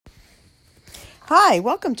Hi,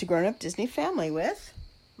 welcome to Grown Up Disney Family with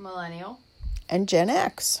Millennial. and Gen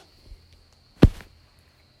X.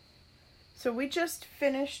 So we just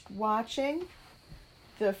finished watching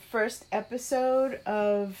the first episode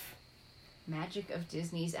of Magic of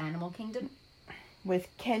Disney's Animal Kingdom. with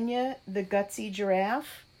Kenya the Gutsy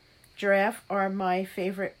Giraffe. Giraffe are my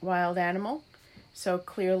favorite wild animal, so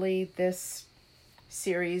clearly this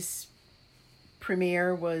series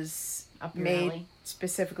premiere was Up your made alley.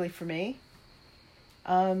 specifically for me.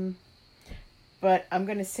 But I'm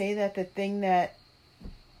going to say that the thing that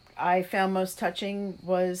I found most touching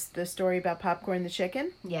was the story about Popcorn the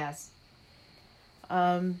chicken. Yes.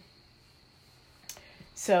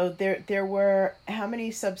 So there were how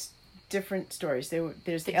many different stories?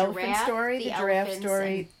 There's the elephant giraffe, story, the giraffe elephants,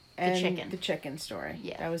 story, and the chicken story.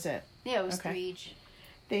 Yeah. That was it. Yeah, it was Okay. 3 each.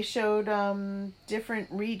 They showed different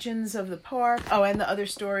regions of the park. Oh, and the other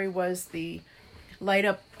story was the light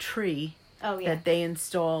up tree Oh, yeah. that they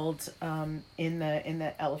installed in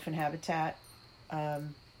the elephant habitat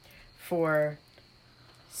for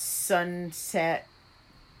sunset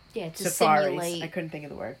Yeah, to safaris. simulate. I couldn't think of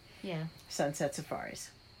the word. Yeah. Sunset safaris.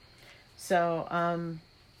 So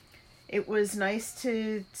it was nice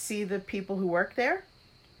to see the people who work there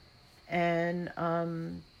and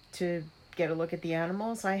to get a look at the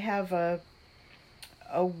animals. I have a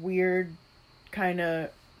weird kind of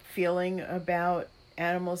feeling about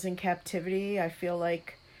animals in captivity. I feel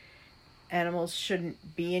like animals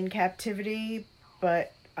shouldn't be in captivity,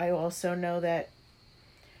 but I also know that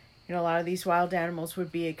a lot of these wild animals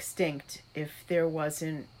would be extinct if there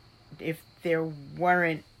weren't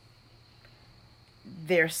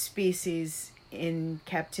their species in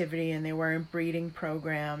captivity and they weren't breeding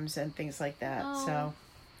programs and things like that. Oh. So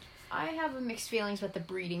I have mixed feelings with the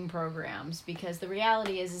breeding programs because the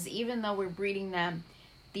reality is even though we're breeding them,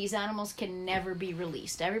 these animals can never be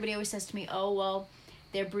released. Everybody always says to me, oh, well,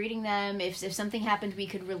 they're breeding them. If something happened, we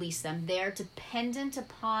could release them. They're dependent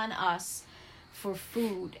upon us for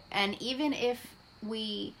food. And even if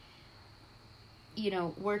we,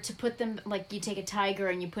 were to put them, like you take a tiger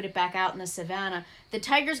and you put it back out in the savannah, the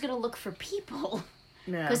tiger's going to look for people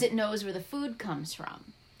because it knows where the food comes from.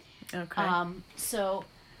 Okay. So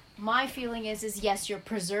my feeling is yes, you're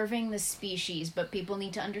preserving the species, but people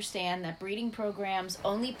need to understand that breeding programs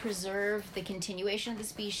only preserve the continuation of the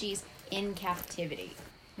species in captivity.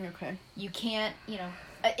 Okay. You can't,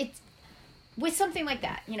 it's with something like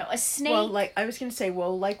that, a snake. Well, I was going to say,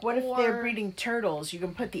 what if they're Or- breeding turtles? You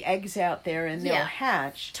can put the eggs out there and they'll Yeah.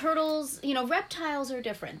 hatch. Turtles, reptiles are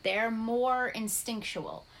different. They're more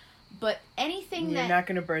instinctual. But anything You're that not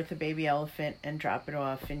going to birth a baby elephant and drop it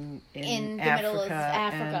off in the Africa, middle of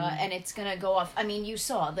Africa and it's going to go off. I mean, you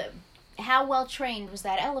saw how well trained was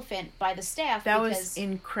that elephant by the staff? That was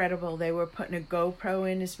incredible. They were putting a GoPro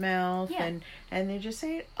in his mouth Yeah. and they're just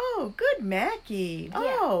saying, "Oh, good Mackie.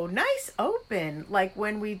 Oh, nice open." Like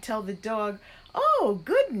when we tell the dog, "Oh,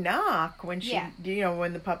 good knock," when she,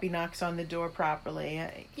 when the puppy knocks on the door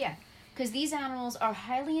properly. Yeah. Because these animals are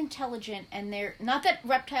highly intelligent, and they're not that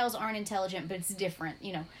reptiles aren't intelligent, but it's different.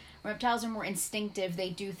 Reptiles are more instinctive. They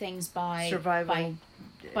do things by Survival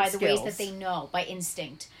by the ways skills. that they know, by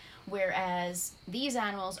instinct. Whereas these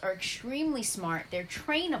animals are extremely smart. They're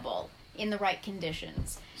trainable in the right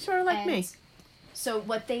conditions. Sort of like me. So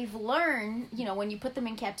what they've learned, when you put them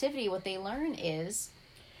in captivity, what they learn is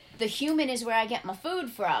the human is where I get my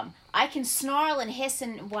food from. I can snarl and hiss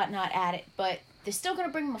and whatnot at it, but they're still going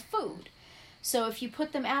to bring my food. So if you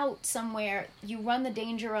put them out somewhere, you run the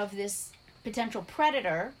danger of this potential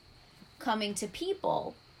predator coming to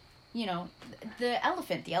people. The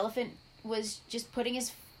elephant was just putting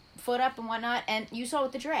his foot up and whatnot, and you saw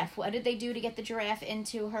with the giraffe. What did they do to get the giraffe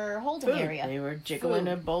into her holding area? They were jiggling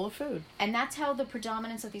Food. a bowl of food. And that's how the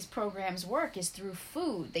predominance of these programs work, is through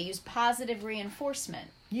food. They use positive reinforcement.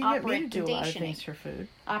 You get me to do a lot of things for food.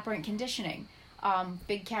 Operant conditioning.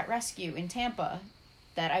 Big Cat Rescue in Tampa,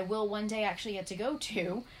 that I will one day actually get to go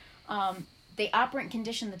to. They operant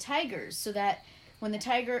condition the tigers so that when the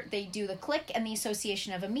tiger, they do the click and the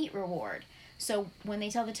association of a meat reward. So when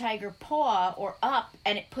they tell the tiger paw or up,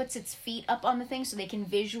 and it puts its feet up on the thing so they can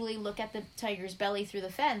visually look at the tiger's belly through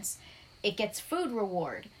the fence, it gets food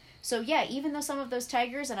reward. So yeah, even though some of those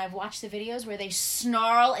tigers, and I've watched the videos where they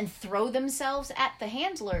snarl and throw themselves at the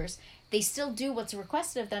handlers, they still do what's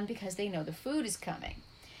requested of them because they know the food is coming.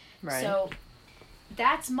 Right. So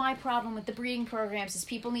that's my problem with the breeding programs, is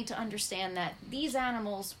people need to understand that these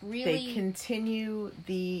animals really... They continue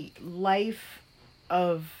the life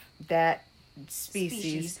of that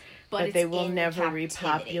species but they will never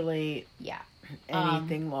repopulate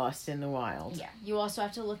anything lost in the wild. Yeah. You also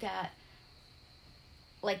have to look at,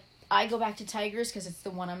 I go back to tigers because it's the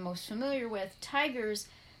one I'm most familiar with. Tigers,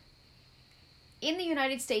 in the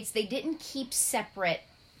United States, they didn't keep separate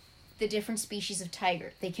the different species of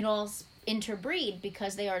tiger. They can all interbreed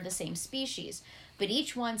because they are the same species, but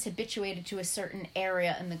each one's habituated to a certain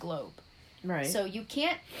area in the globe. Right. So you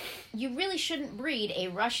really shouldn't breed a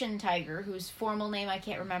Russian tiger, whose formal name I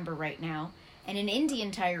can't remember right now, and an Indian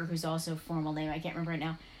tiger, whose also formal name I can't remember right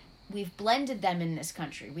now. We've blended them in this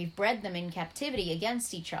country. We've bred them in captivity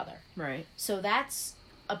against each other. Right. So that's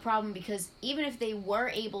a problem, because even if they were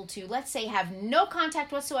able to, let's say, have no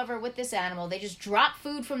contact whatsoever with this animal, they just drop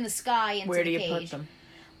food from the sky into the cage. Where do you put them?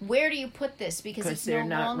 Where do you put this? Because it's they're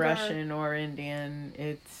no not longer Russian or Indian.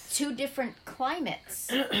 It's two different climates.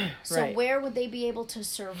 So Right. where would they be able to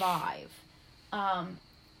survive?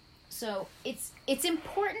 So it's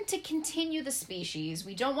important to continue the species.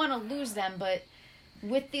 We don't want to lose them, but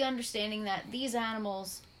with the understanding that these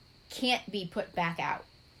animals can't be put back out.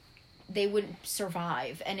 They wouldn't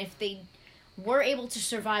survive. And if they were able to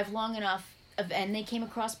survive long enough and they came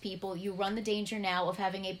across people, you run the danger now of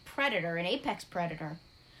having a predator, an apex predator,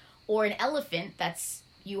 or an elephant that's,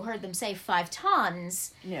 you heard them say, 5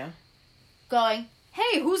 tons, yeah. going,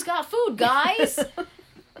 hey, who's got food, guys?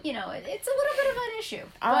 You know, it's a little bit of an issue.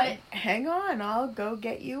 But Hang on, I'll go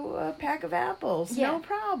get you a pack of apples. Yeah. No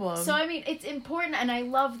problem. So, I mean, it's important, and I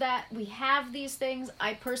love that we have these things.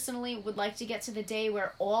 I personally would like to get to the day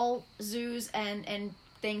where all zoos and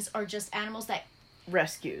things are just animals that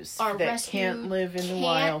rescues are that rescued, can't live in the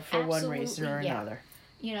wild for one reason or absolutely, yeah. another.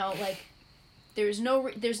 You know, like,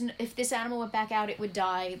 if this animal went back out, it would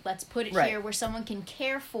die. Let's put it Right. here where someone can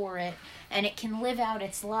care for it and it can live out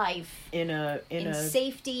its life In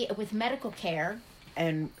safety with medical care.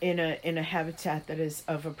 And in a habitat that is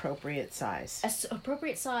of appropriate size.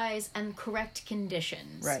 Appropriate size and correct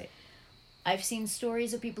conditions. Right. I've seen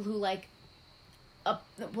stories of people who, like, what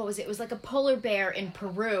was it? It was like a polar bear in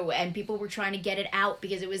Peru, and people were trying to get it out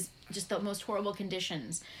because it was just the most horrible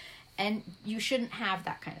conditions. And you shouldn't have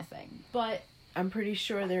that kind of thing. But I'm pretty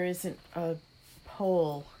sure there isn't a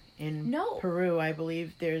pole in Peru. I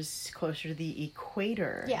believe there's closer to the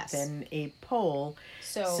equator than a pole.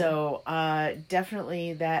 So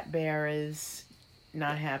definitely that bear is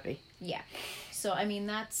not happy. Yeah. So, I mean,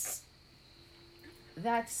 that's,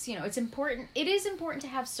 you know, it's important. It is important to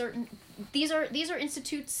have certain, these are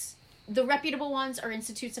institutes, the reputable ones are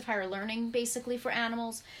institutes of higher learning, basically, for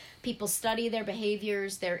animals. People study their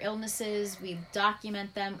behaviors, their illnesses. We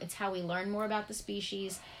document them. It's how we learn more about the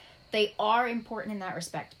species. They are important in that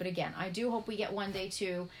respect. But again, I do hope we get one day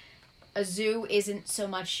to a zoo isn't so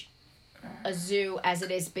much a zoo as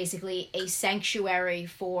it is basically a sanctuary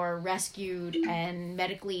for rescued and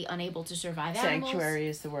medically unable to survive animals. Sanctuary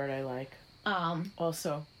is the word I like.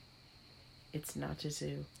 Also, it's not a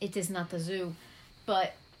zoo. It is not the zoo.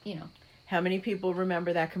 But, you know. How many people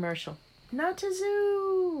remember that commercial? Not a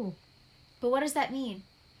zoo. But what does that mean?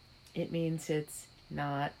 It means it's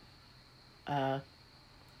not a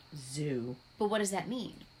zoo. But what does that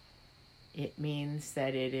mean? It means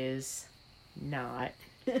that it is not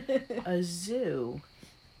a zoo.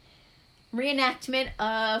 Reenactment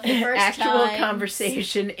of the first actual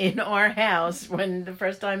conversation in our house when the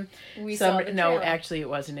first time we saw the no, trailer. Actually, it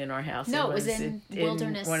wasn't in our house. No, it was in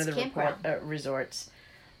Wilderness one of the Campground. resorts.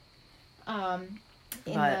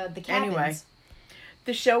 In the cabins. Anyway,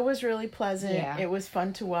 the show was really pleasant. Yeah. It was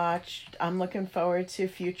fun to watch. I'm looking forward to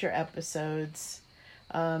future episodes.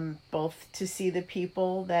 Both to see the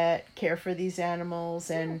people that care for these animals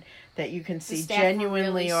and that you can see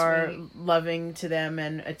genuinely really are sweet. loving to them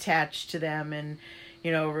and attached to them and,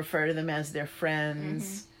 you know, refer to them as their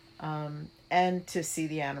friends. And to see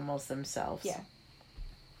the animals themselves. Yeah.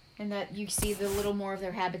 And that you see the little more of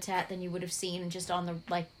their habitat than you would have seen just on the,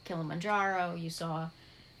 like, Kilimanjaro. You saw,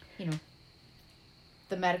 you know,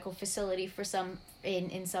 the medical facility for some,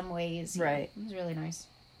 in some ways. Right. It was really nice.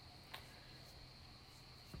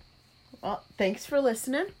 Well, thanks for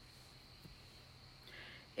listening.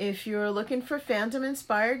 If you're looking for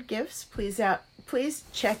fandom-inspired gifts, please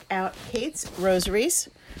check out Kate's Rosaries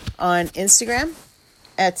on Instagram,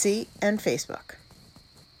 Etsy, and Facebook.